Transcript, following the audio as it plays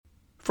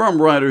From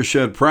Writer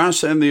Shed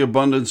Press and the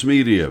Abundance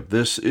Media,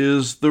 this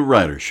is The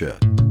Writer Shed.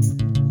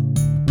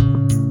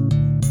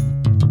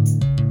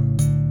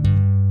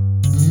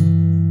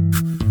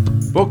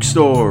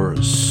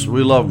 Bookstores,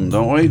 we love them,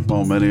 don't we?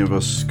 Well, many of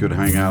us could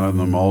hang out in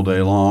them all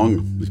day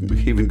long,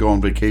 even go on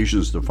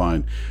vacations to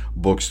find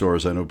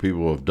bookstores. I know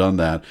people have done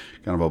that,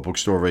 kind of a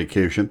bookstore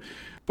vacation.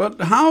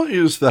 But how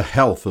is the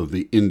health of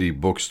the indie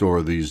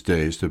bookstore these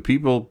days? Do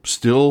people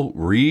still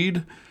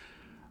read?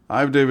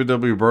 I'm David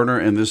W. Berner,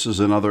 and this is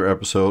another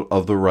episode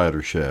of The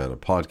Writer Shed, a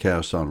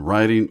podcast on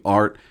writing,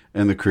 art,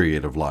 and the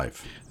creative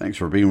life. Thanks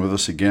for being with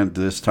us again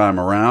this time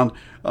around.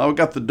 We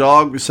got the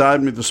dog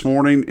beside me this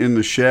morning in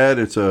the shed.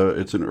 It's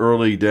an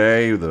early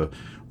day with a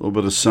little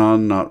bit of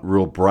sun, not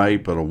real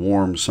bright, but a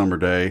warm summer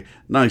day,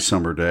 nice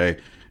summer day,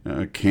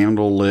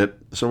 candle lit.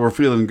 So we're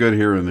feeling good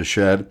here in the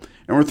shed.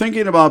 And we're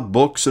thinking about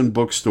books and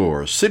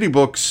bookstores. City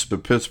Books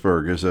of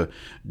Pittsburgh is a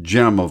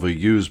gem of a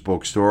used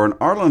bookstore, and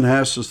Arlan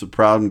Hess is the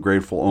proud and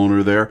grateful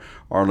owner there.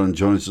 Arlan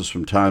joins us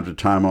from time to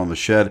time on the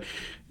shed.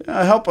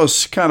 Help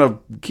us kind of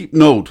keep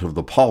note of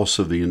the pulse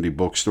of the indie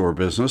bookstore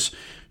business.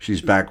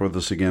 She's back with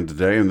us again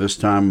today, and this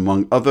time,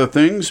 among other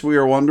things, we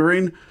are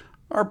wondering,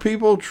 are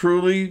people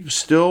truly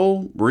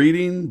still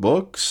reading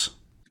books?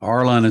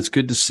 Arlan, it's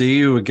good to see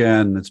you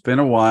again. It's been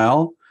a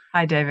while.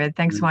 Hi, David.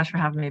 Thanks so much for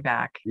having me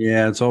back.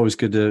 Yeah, it's always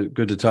good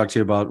to talk to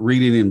you about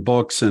reading in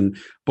books and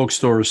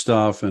bookstore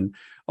stuff and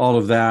all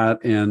of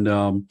that. And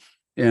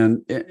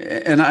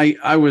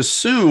I would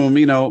assume,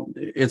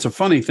 it's a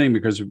funny thing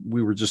because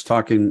we were just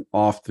talking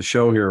off the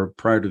show here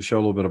prior to the show a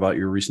little bit about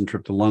your recent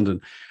trip to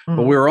London,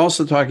 but we were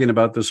also talking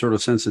about the sort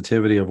of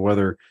sensitivity of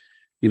whether,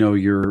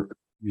 you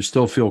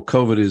still feel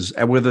COVID is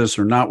with us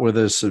or not with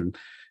us, and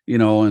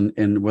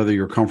and whether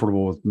you're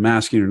comfortable with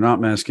masking or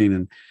not masking.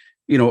 And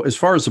as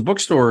far as the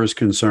bookstore is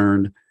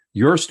concerned,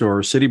 your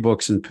store, City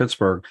Books in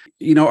Pittsburgh,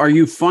 are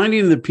you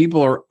finding that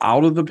people are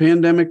out of the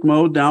pandemic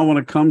mode now when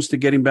it comes to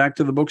getting back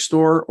to the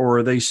bookstore, or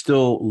are they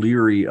still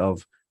leery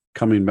of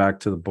coming back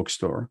to the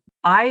bookstore?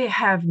 I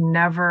have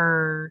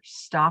never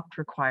stopped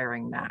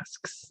requiring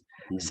masks.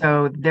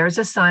 So there's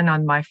a sign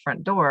on my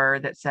front door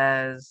that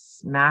says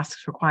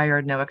masks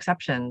required, no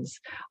exceptions.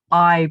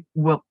 I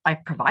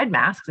provide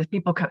masks if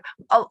people come.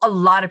 A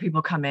lot of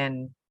people come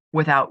in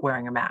without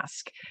wearing a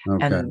mask.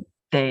 Okay. And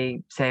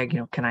they say,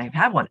 can I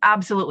have one?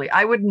 Absolutely.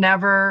 I would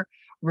never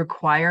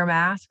require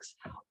masks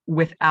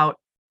without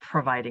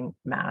providing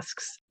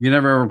masks. You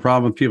never have a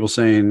problem with people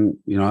saying,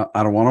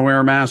 I don't want to wear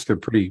a mask. They're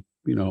pretty,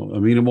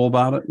 amenable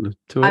about it.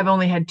 I've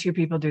only had 2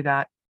 people do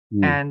that.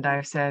 And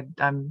I've said,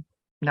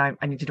 no,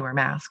 I need to wear a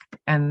mask.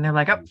 And they're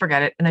like, oh,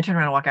 forget it. And they turn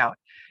around and walk out.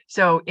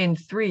 So in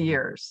 3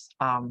 years,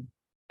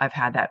 I've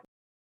had that.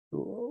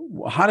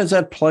 How does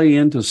that play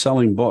into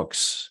selling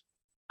books?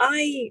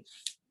 I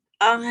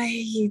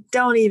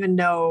don't even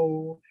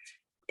know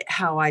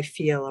how I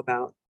feel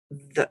about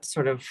the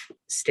sort of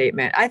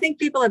statement. I think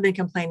people have been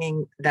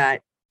complaining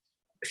that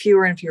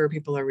fewer and fewer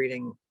people are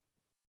reading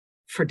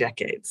for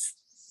decades.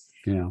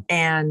 Yeah.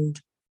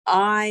 And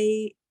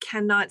I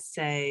cannot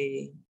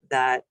say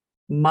that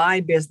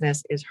my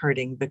business is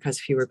hurting because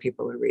fewer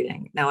people are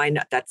reading. Now I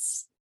know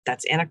that's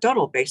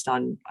anecdotal based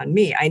on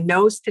me. I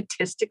know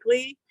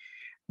statistically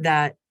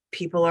that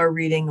people are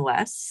reading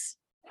less.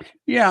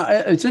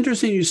 Yeah, it's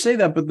interesting you say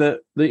that, but the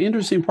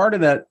interesting part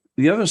of that,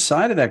 the other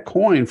side of that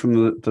coin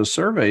from the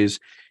surveys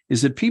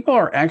is that people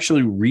are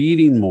actually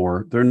reading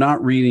more. They're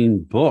not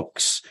reading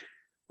books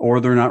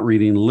or they're not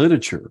reading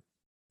literature.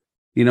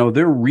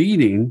 They're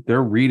reading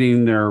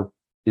their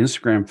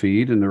Instagram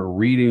feed and they're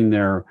reading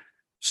their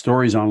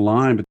stories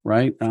online,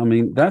 right? I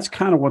mean, that's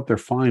kind of what they're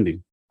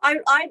finding. I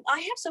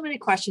have so many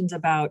questions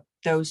about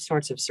those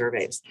sorts of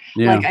surveys.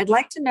 Yeah. Like, I'd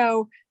like to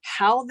know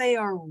how they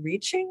are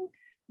reaching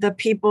the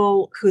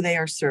people who they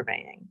are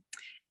surveying.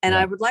 And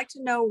I would like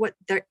to know what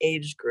their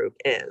age group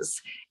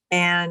is.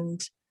 And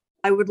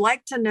I would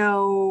like to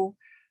know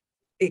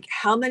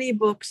how many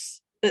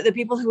books, the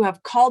people who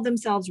have called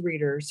themselves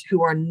readers,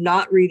 who are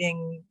not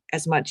reading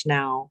as much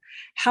now,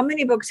 how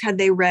many books had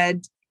they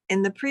read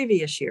in the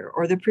previous year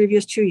or the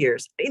previous 2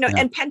 years,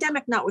 and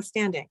pandemic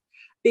notwithstanding,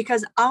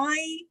 because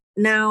I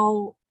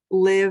now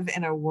live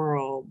in a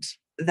world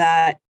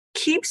that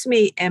keeps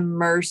me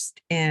immersed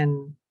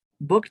in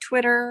book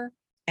Twitter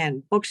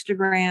and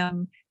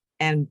Bookstagram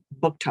and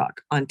book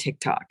talk on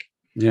TikTok.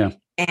 Yeah.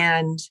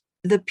 And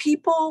the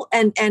people,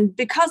 and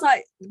because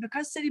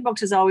City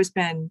Books has always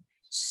been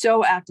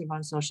so active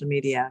on social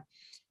media,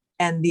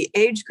 and the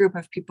age group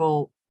of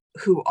people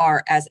who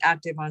are as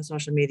active on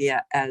social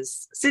media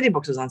as City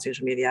Books is on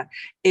social media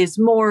is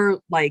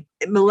more like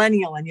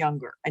millennial and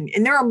younger. And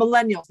there are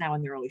millennials now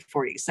in their early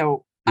 40s.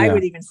 So I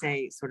would even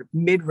say sort of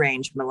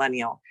mid-range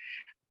millennial.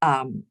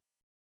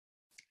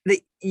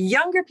 The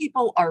younger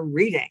people are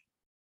reading,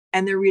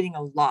 and they're reading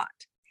a lot.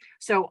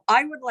 So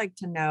I would like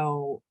to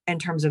know, in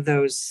terms of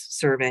those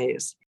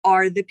surveys,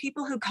 are the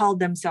people who called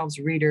themselves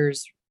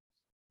readers,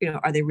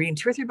 are they reading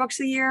 2 or 3 books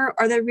a year?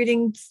 Are they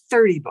reading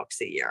 30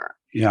 books a year?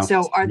 Yeah.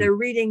 So are they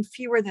reading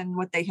fewer than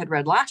what they had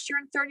read last year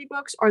in 30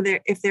 books? Or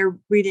if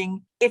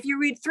you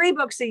read 3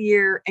 books a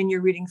year and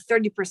you're reading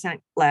 30%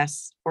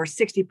 less or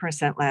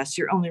 60% less,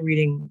 you're only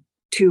reading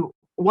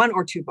 1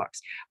 or 2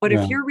 books. But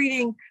if you're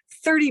reading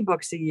 30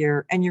 books a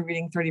year and you're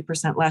reading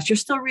 30% less, you're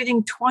still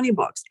reading 20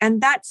 books.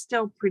 And that's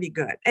still pretty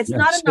good. It's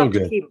not enough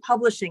to keep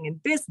publishing in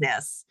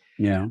business.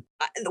 Yeah.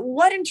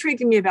 What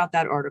intrigued me about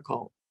that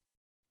article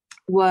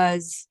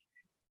was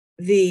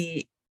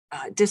the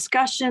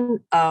discussion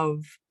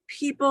of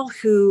people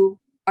who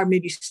are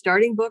maybe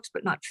starting books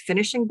but not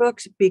finishing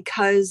books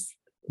because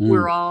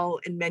we're all,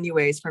 in many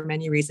ways, for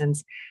many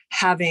reasons,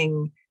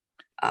 having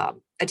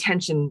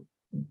attention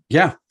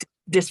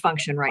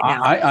dysfunction right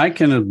now. I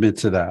can admit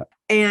to that.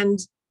 And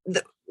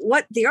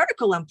what the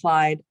article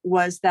implied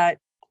was that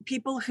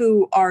people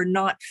who are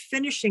not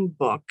finishing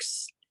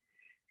books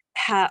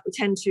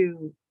tend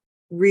to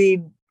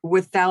read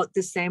without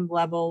the same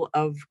level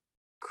of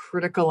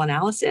critical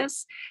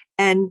analysis.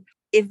 And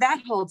if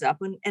that holds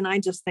up, and I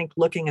just think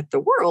looking at the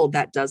world,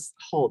 that does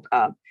hold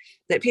up,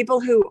 that people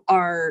who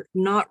are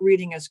not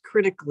reading as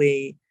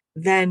critically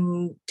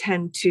then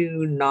tend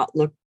to not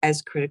look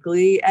as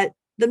critically at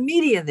the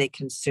media they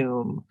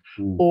consume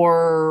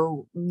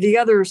or the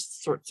other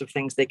sorts of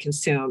things they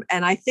consume.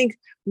 And I think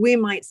we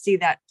might see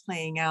that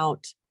playing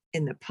out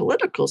in the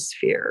political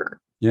sphere.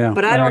 Yeah.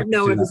 But I don't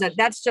know if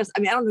that's just,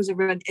 I don't know if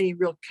there's any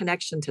real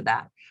connection to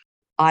that.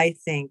 I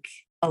think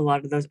a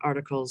lot of those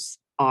articles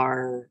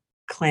are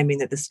claiming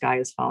that the sky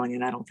is falling,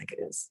 and I don't think it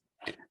is.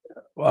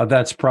 Well,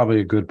 that's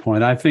probably a good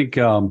point. I think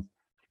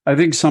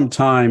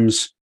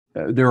sometimes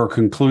there are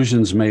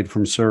conclusions made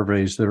from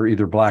surveys that are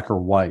either black or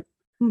white.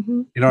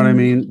 You know what I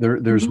mean?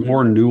 There's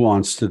more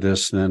nuance to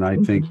this than I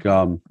think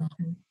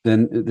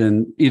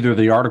than either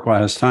the article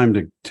has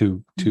time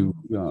to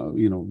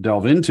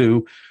delve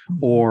into,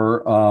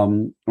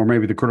 or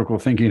maybe the critical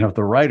thinking of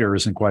the writer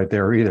isn't quite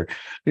there either.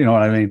 You know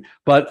what I mean?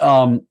 But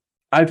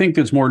I think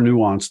there's more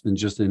nuance than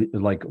just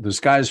like the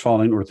sky is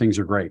falling or things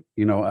are great.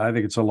 I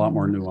think it's a lot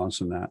more nuance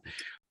than that.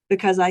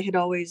 Because I had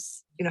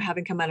always,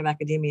 having come out of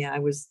academia, I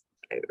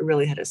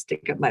really had a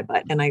stick up my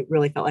butt, and I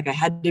really felt like I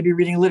had to be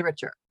reading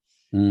literature.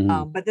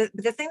 But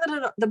the thing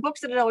the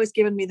books that had always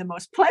given me the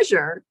most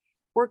pleasure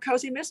were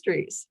cozy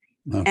mysteries.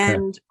 Okay.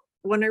 And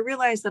when I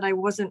realized that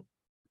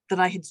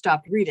I had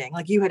stopped reading,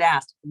 like you had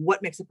asked,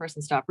 what makes a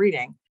person stop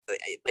reading?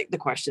 Like the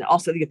question,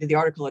 also the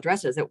article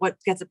addresses it, what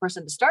gets a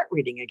person to start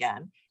reading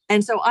again?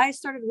 And so I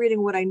started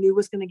reading what I knew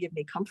was going to give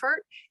me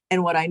comfort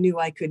and what I knew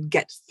I could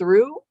get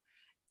through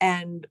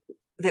and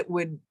that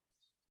would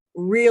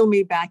reel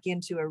me back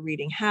into a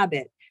reading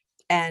habit.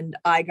 And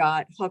I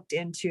got hooked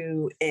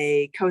into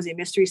a cozy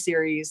mystery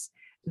series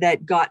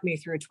that got me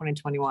through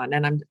 2021.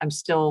 And I've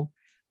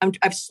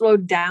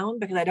slowed down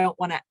because I don't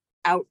want to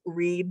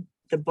outread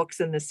the books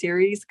in the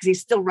series because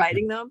he's still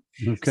writing them.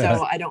 Okay.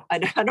 So I don't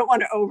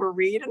want to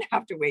overread and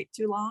have to wait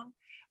too long.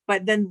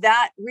 But then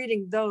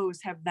reading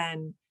those have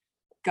then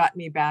got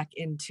me back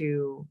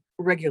into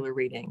regular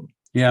reading.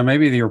 Yeah,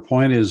 maybe your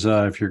point is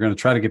if you're going to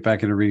try to get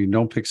back into reading,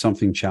 don't pick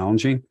something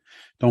challenging.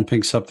 Don't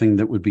pick something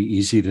that would be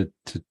easy to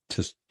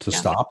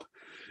stop.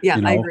 Yeah,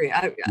 I agree.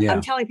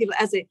 I'm telling people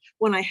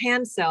when I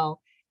hand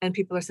sell and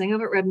people are saying, I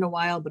haven't read in a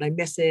while, but I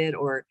miss it,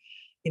 or,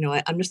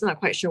 I'm just not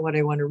quite sure what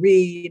I want to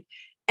read.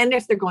 And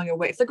if they're going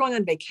away, if they're going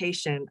on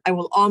vacation, I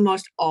will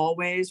almost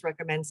always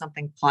recommend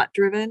something plot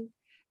driven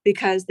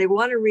because they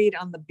want to read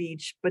on the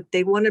beach, but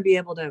they want to be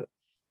able to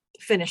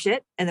finish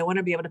it and they want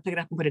to be able to pick it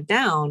up and put it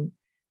down.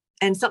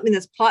 And something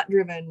that's plot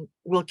driven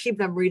will keep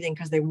them reading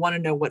because they want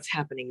to know what's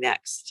happening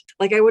next.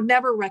 Like I would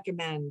never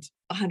recommend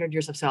 100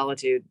 Years of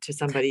Solitude to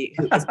somebody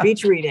who is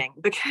beach reading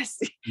because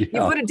you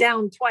put it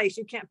down twice,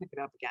 you can't pick it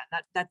up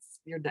again. That's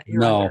you're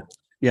no. Under.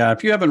 Yeah,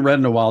 if you haven't read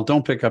in a while,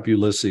 don't pick up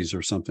Ulysses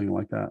or something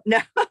like that. No.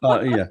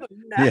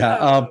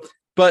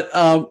 But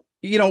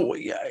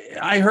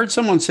I heard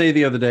someone say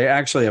the other day.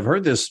 Actually, I've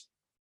heard this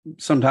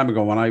some time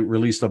ago when I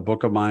released a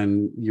book of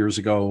mine years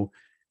ago.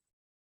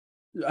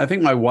 I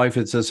think my wife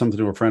had said something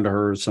to a friend of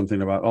hers,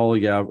 something about, oh,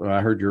 yeah,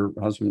 I heard your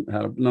husband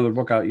had another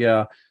book out.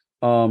 Yeah.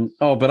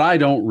 But I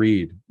don't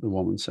read, the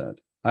woman said.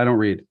 I don't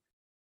read.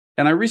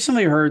 And I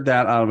recently heard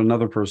that out of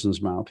another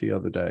person's mouth the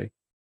other day,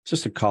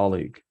 just a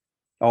colleague.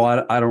 Oh,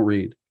 I don't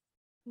read.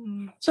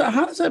 So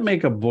how does that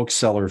make a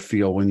bookseller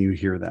feel when you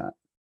hear that?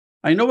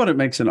 I know what it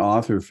makes an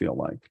author feel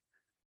like.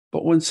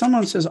 But when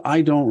someone says,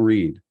 I don't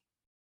read.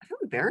 I feel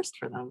embarrassed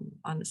for them,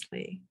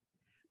 honestly.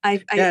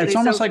 It's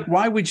almost like,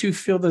 why would you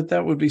feel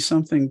that would be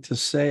something to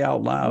say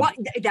out loud?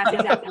 That's exactly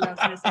what I was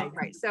going to say.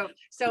 Right.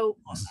 So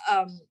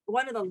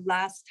one of the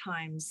last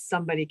times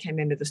somebody came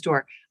into the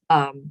store,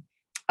 a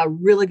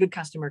really good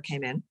customer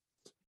came in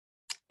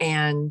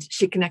and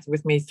she connected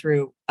with me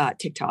through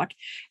TikTok,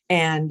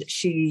 and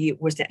she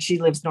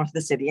lives north of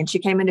the city, and she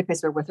came into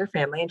Pittsburgh with her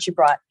family, and she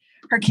brought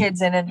her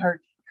kids in and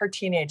her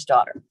teenage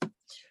daughter,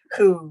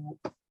 who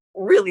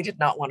really did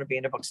not want to be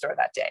in a bookstore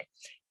that day.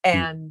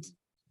 And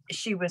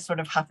she was sort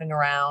of huffing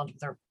around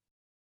with her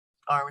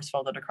arms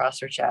folded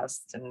across her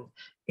chest and,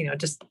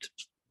 just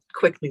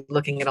quickly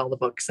looking at all the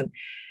books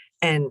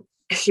and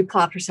she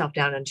plopped herself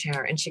down in a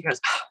chair and she goes,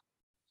 "Oh,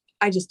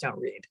 I just don't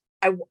read."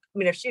 I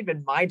mean, if she had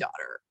been my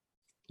daughter,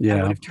 I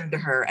would have turned to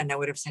her and I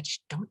would have said,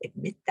 "Don't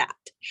admit that.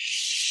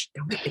 Shh,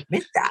 don't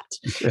admit that."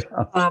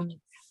 Yeah.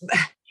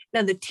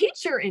 Now the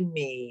teacher in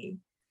me,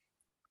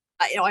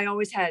 I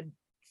always had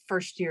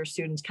first year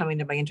students coming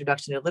to my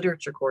introduction to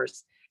literature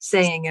course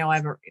saying,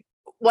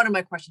 one of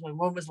my questions was,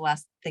 when was the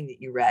last thing that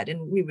you read?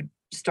 And we would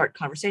start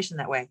conversation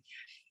that way.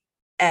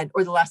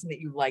 Or the last thing that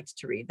you liked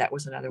to read. That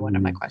was another one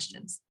of my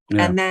questions.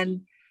 Yeah. And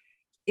then,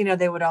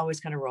 they would always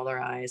kind of roll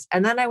their eyes.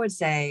 And then I would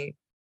say,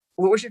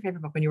 what was your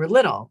favorite book when you were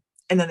little?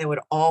 And then they would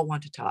all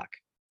want to talk.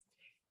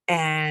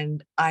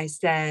 And I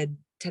said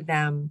to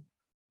them,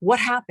 what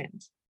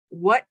happened?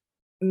 What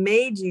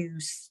made you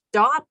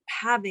stop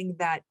having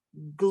that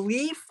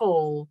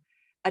gleeful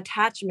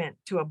attachment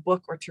to a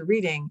book or to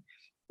reading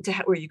to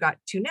where you got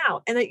to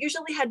now? And it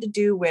usually had to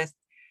do with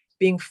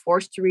being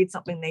forced to read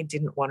something they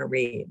didn't want to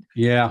read.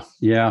 Yeah.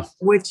 Yeah.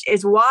 Which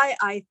is why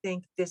I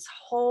think this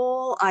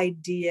whole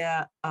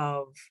idea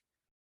of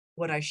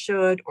what I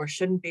should or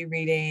shouldn't be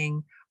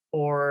reading,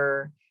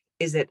 or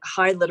is it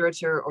high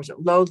literature or is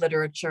it low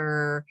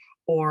literature,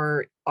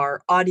 or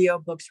are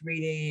audiobooks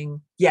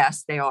reading?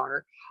 Yes, they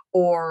are.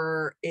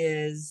 Or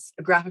is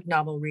a graphic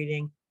novel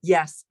reading?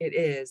 Yes, it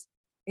is.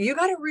 You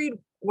got to read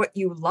what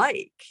you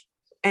like.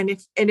 And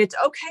it's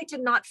okay to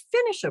not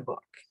finish a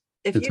book.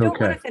 If you don't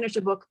want to finish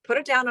a book, put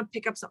it down and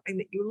pick up something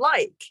that you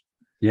like.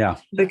 Yeah.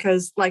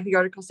 Because like the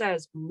article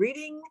says,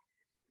 reading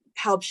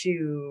helps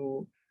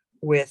you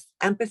with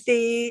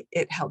empathy.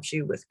 It helps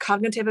you with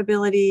cognitive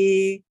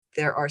ability.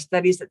 There are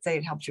studies that say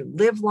it helps you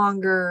live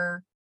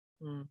longer.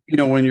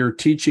 When you're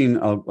teaching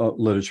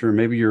literature,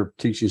 maybe you're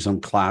teaching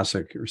some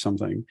classic or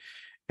something.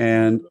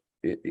 And,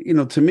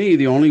 to me,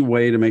 the only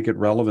way to make it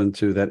relevant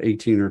to that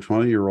 18 or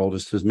 20-year-old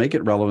is to make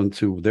it relevant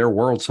to their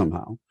world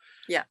somehow.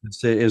 Yeah.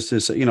 Is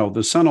this,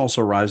 the sun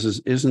also rises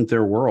isn't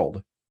their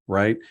world,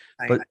 right?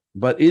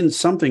 But in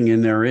something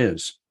in there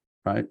is,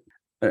 right?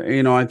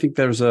 I think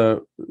there's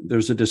a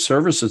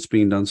disservice that's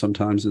being done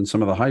sometimes in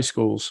some of the high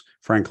schools,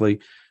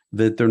 frankly,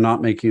 that they're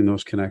not making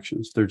those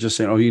connections. They're just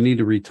saying, oh, you need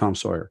to read Tom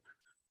Sawyer.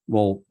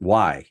 Well,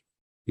 why?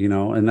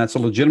 And that's a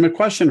legitimate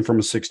question from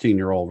a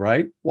 16-year-old,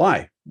 right?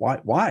 Why?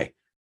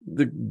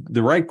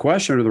 The right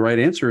question or the right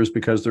answer is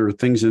because there are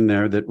things in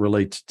there that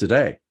relate to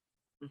today.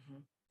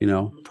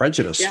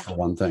 Prejudice for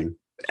one thing.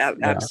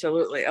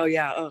 Absolutely. Oh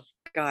yeah. Oh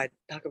God.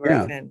 Talk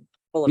about it.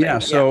 Full of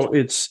it. So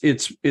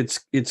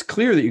it's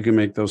clear that you can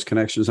make those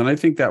connections. And I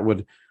think that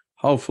would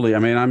hopefully,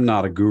 I'm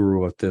not a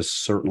guru at this,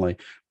 certainly,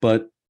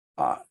 but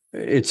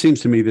it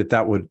seems to me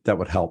that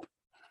would help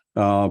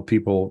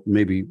people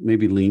maybe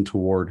lean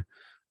toward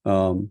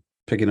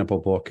picking up a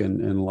book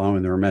and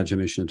allowing their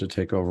imagination to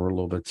take over a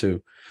little bit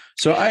too.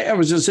 So I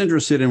was just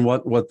interested in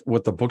what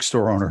the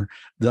bookstore owner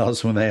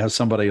does when they have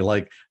somebody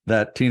like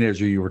that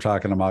teenager you were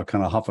talking about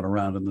kind of huffing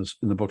around in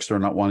the bookstore,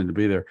 not wanting to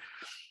be there.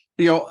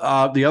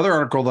 The other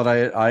article that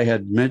I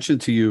had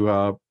mentioned to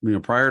you,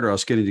 prior to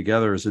us getting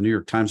together is a New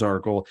York Times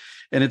article,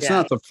 and it's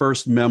not the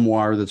first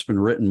memoir that's been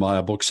written by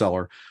a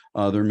bookseller.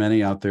 There are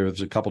many out there.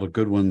 There's a couple of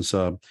good ones.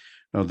 The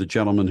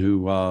gentleman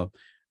who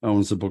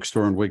owns the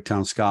bookstore in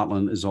Wigtown,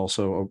 Scotland, is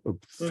also a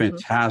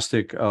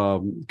fantastic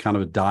kind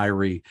of a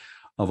diary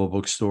of a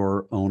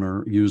bookstore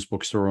owner, used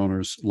bookstore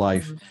owner's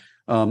life.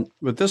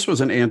 But this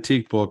was an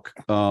antique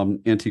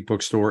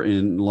bookstore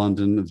in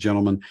London. The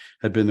gentleman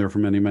had been there for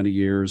many, many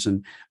years.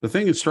 And the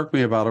thing that struck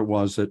me about it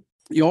was that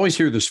you always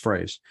hear this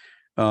phrase,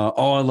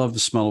 oh, I love the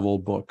smell of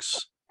old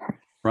books,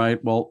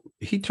 right? Well,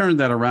 he turned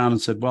that around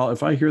and said, well,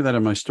 if I hear that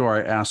in my store,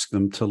 I ask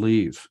them to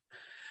leave.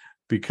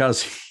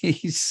 Because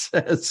he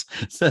says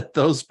that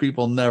those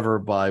people never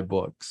buy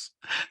books.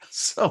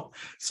 So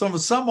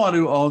someone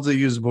who owns a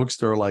used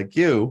bookstore like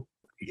you,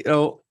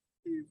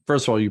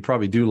 first of all, you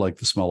probably do like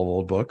the smell of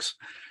old books.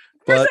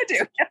 But, of course I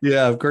do.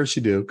 Yeah, of course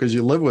you do, because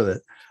you live with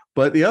it.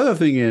 But the other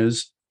thing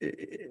is,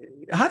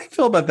 how do you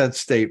feel about that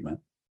statement?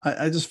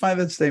 I just find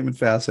that statement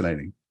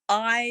fascinating.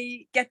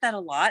 I get that a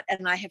lot.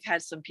 And I have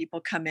had some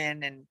people come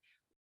in and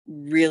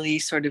really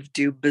sort of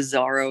do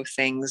bizarro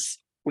things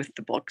with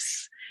the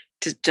books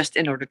just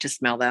in order to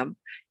smell them.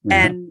 Mm-hmm.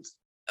 And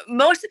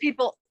most of the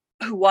people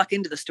who walk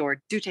into the store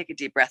do take a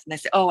deep breath and they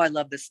say, oh, I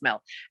love this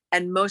smell.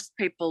 And most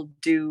people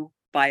do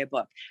buy a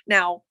book.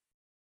 Now,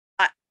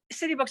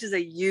 City Books is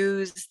a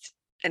used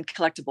and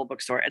collectible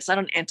bookstore. It's not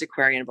an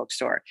antiquarian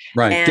bookstore.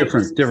 Right. And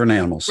different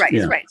animals. Right.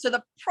 Yeah. Right. So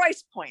the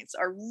price points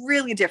are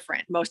really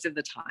different most of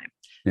the time.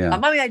 Yeah.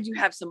 I do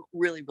have some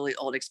really, really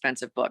old,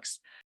 expensive books.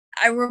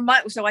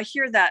 So I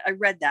hear that, I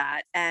read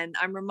that, and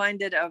I'm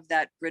reminded of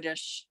that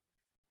British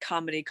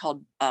comedy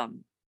called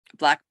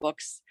Black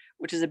Books,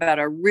 which is about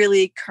a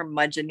really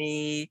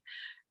curmudgeon-y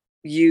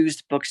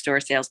used bookstore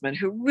salesman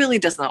who really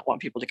does not want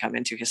people to come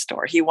into his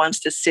store. He wants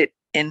to sit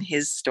in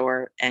his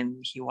store and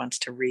he wants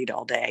to read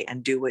all day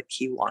and do what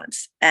he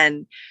wants.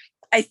 And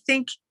I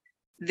think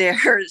there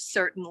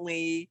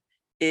certainly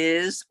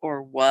is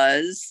or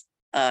was,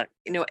 a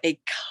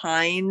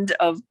kind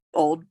of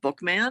old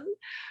bookman.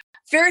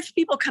 Very few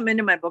people come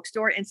into my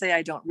bookstore and say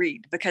I don't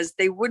read, because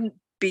they wouldn't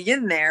be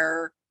in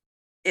there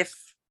if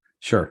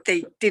Sure.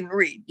 they didn't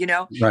read,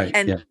 Right.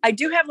 And Yeah. I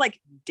do have like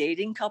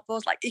dating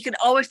couples, like you can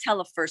always tell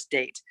a first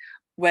date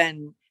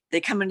when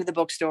they come into the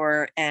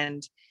bookstore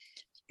and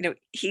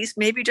he's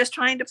maybe just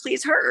trying to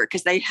please her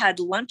because they had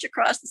lunch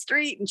across the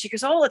street and she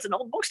goes, oh, it's an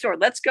old bookstore,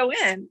 let's go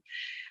in.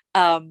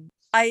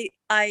 I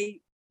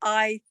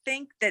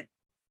think that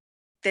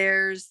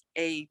there's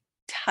a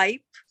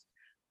type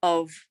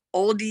of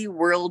oldie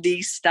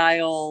worldy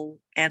style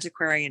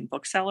antiquarian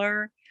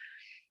bookseller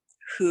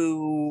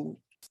who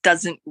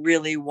doesn't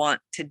really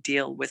want to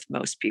deal with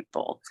most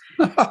people.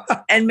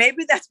 And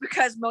maybe that's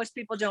because most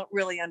people don't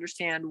really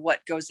understand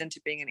what goes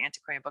into being an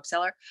antiquarian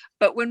bookseller.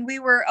 But when we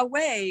were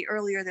away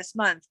earlier this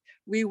month,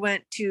 we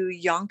went to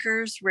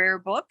Yonkers Rare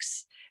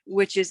Books,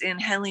 which is in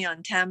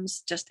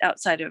Henley-on-Thames, just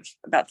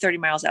about 30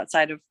 miles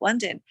outside of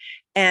London.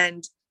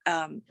 And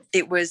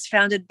it was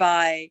founded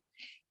by,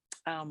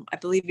 I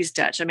believe he's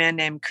Dutch, a man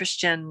named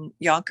Christian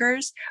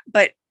Yonkers.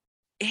 But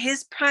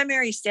his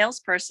primary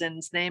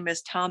salesperson's name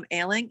is Tom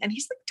Ailing, and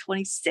he's like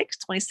 26,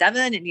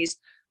 27, and he's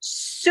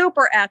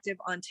super active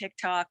on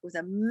TikTok with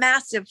a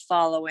massive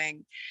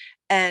following.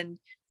 And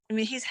I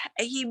mean,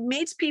 he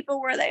meets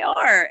people where they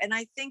are. And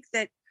I think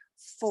that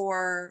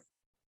for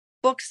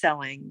book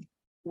selling,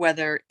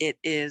 whether it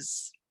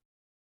is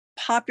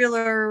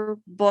popular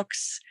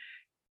books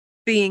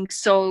being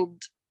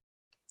sold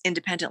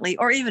independently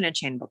or even in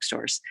chain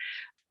bookstores,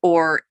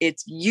 or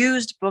it's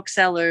used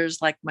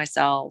booksellers like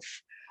myself,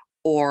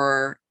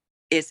 or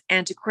it's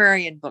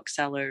antiquarian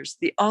booksellers,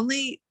 the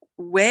only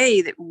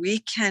way that we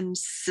can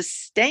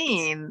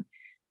sustain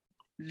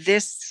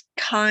this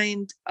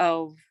kind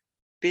of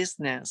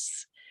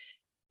business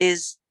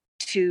is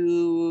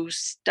to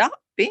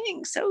stop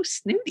being so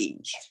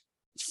snooty.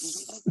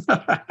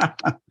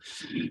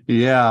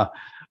 Yeah,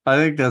 I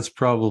think that's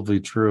probably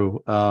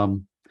true.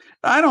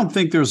 I don't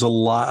think there's a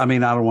lot. I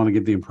mean, I don't want to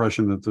give the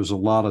impression that there's a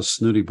lot of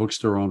snooty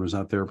bookstore owners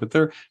out there,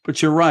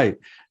 but you're right.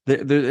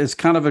 It's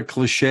kind of a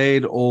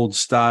cliched old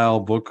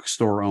style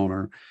bookstore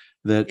owner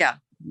that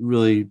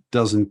really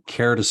doesn't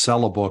care to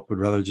sell a book, would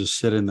rather just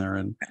sit in there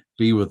and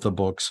be with the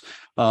books.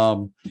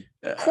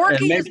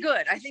 Quirky is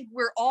good. I think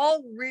we're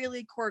all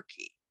really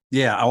quirky.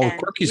 Yeah,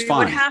 quirky's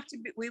fine.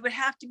 We would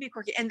have to be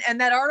quirky.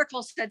 And that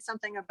article said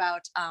something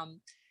about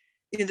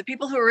the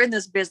people who are in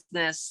this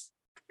business,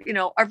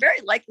 are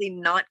very likely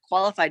not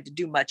qualified to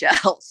do much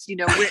else.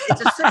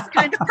 It's a certain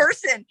kind of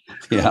person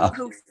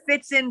who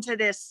fits into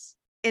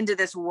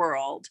this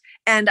world.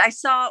 And I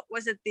saw,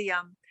 was it the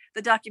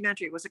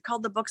documentary? Was it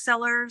called The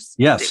Booksellers?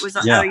 Yes. It was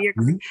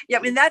Mm-hmm. Yeah.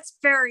 I mean, that's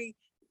very.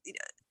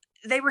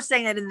 They were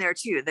saying that in there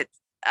too. That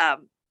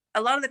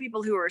a lot of the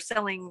people who are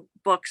selling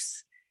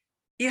books,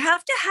 you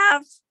have to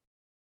have.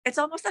 It's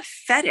almost a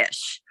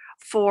fetish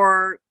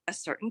for a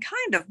certain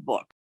kind of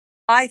book.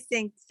 I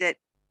think that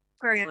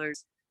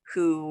aquarians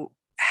who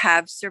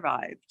have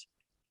survived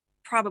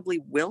probably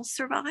will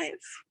survive,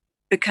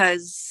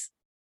 because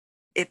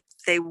if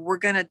they were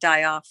going to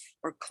die off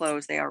or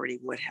close, they already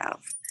would have.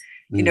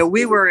 We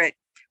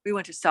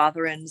went to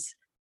Sotheran's.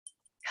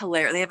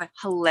 Hilarious. They have a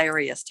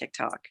hilarious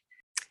TikTok.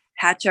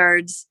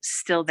 Hatchard's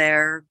still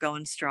there,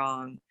 going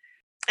strong.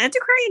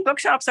 Antiquarian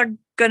bookshops are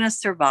going to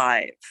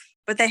survive,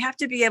 but they have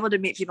to be able to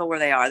meet people where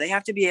they are. They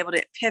have to be able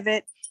to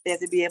pivot. They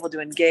have to be able to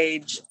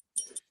engage.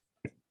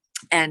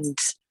 And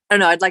I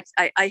don't know,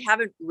 I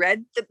haven't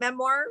read the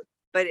memoir,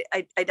 but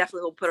I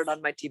definitely will put it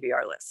on my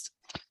TBR list.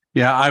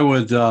 Yeah, I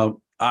would.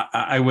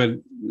 I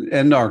would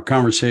end our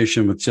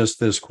conversation with just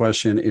this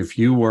question: if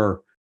you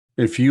were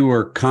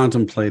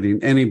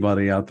contemplating,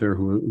 anybody out there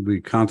who would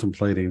be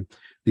contemplating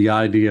the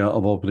idea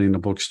of opening a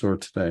bookstore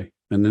today,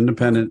 an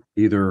independent,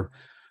 either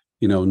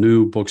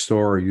new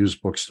bookstore or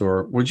used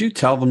bookstore, would you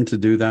tell them to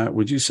do that?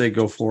 Would you say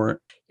go for it?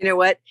 You know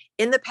what?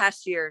 In the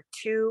past year,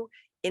 2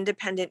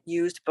 independent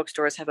used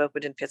bookstores have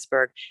opened in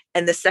Pittsburgh,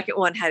 and the second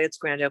one had its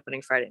grand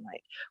opening Friday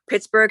night.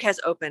 Pittsburgh has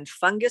opened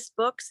Fungus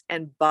Books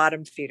and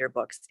Bottom Feeder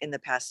Books in the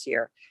past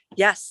year.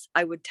 Yes,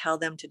 I would tell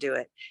them to do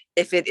it.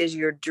 If it is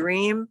your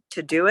dream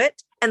to do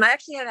it, and I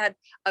actually have had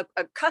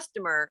a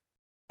customer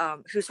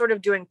who's sort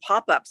of doing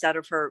pop-ups out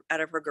of her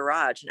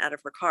garage and out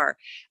of her car.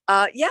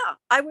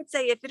 I would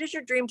say if it is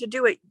your dream to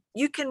do it,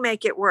 you can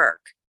make it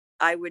work.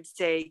 I would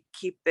say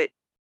keep it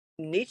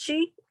niche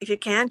if you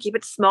can, keep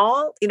it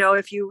small.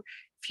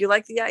 If you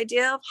like the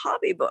idea of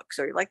hobby books,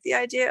 or you like the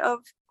idea of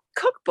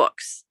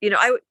cookbooks,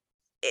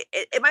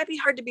 it might be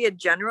hard to be a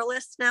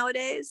generalist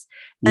nowadays.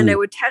 And I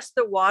would test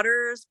the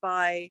waters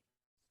by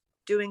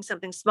doing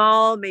something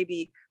small,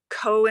 maybe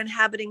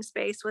co-inhabiting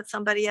space with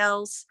somebody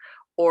else,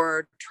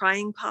 or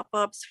trying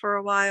pop-ups for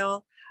a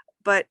while.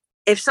 But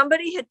if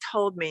somebody had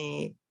told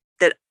me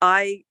that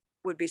I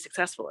would be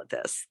successful at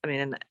this, I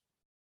mean,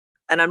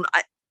 and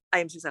I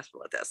am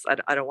successful at this.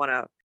 I don't want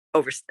to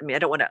I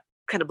don't want to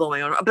kind of blow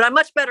my own, but I'm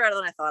much better at it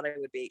than I thought I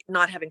would be,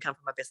 not having come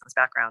from a business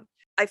background.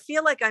 I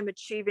feel like I'm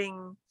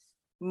achieving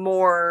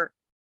more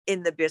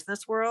in the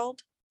business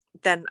world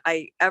than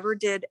I ever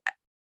did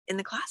in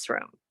the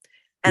classroom.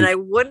 And I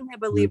wouldn't have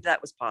believed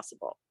that was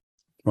possible.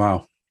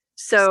 Wow.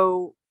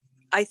 So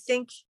I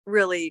think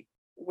really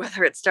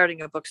whether it's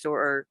starting a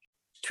bookstore or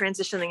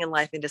transitioning in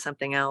life into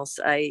something else,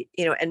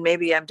 and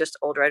maybe I'm just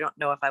older. I don't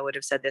know if I would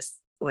have said this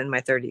in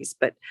my 30s,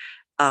 but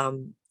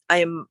I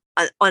am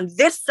on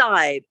this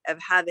side of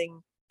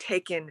having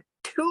taken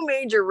two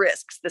major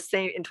risks the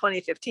same in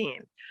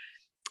 2015.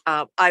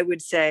 I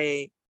would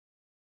say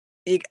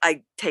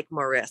I take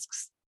more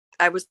risks.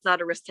 I was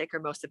not a risk taker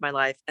most of my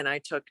life, and I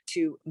took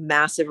two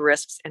massive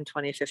risks in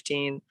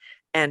 2015.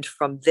 And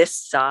from this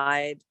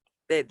side,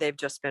 they've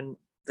been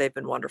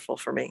wonderful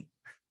for me.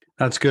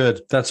 That's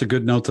good. That's a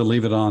good note to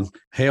leave it on.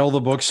 Hail the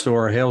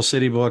bookstore. Hail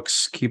City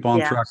Books. Keep on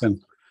trucking.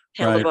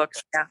 Hail the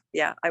books.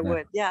 Yeah, I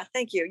would. Yeah,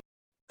 thank you.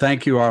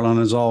 Thank you, Arlan,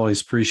 as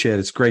always. Appreciate it.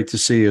 It's great to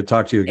see you.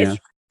 Talk to you again.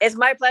 It's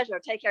my pleasure.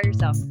 Take care of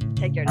yourself.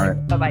 Take care.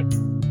 Right. Bye-bye.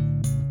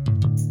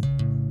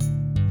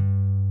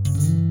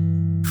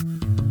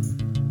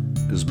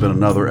 This has been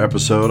another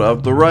episode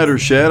of The Writer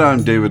Shed.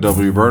 I'm David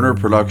W. Verner.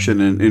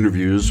 Production and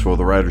interviews for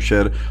The Writer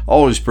Shed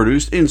always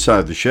produced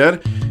inside the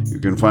shed. You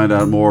can find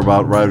out more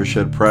about Writer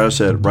Shed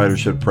Press at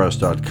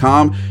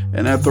writershedpress.com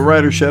and at The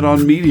Writer Shed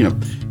on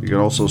Medium. You can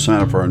also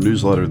sign up for our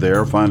newsletter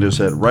there. Find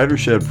us at Writer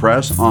Shed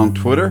Press on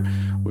Twitter.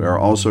 We are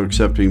also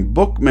accepting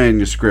book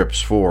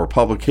manuscripts for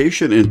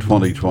publication in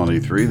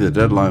 2023. The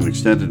deadline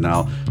extended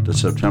now to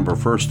September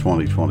 1st,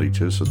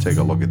 2022, so take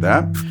a look at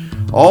that.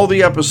 All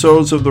the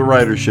episodes of The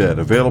Writer Shed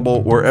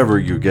available wherever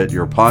you get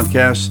your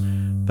podcasts.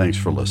 Thanks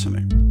for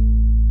listening.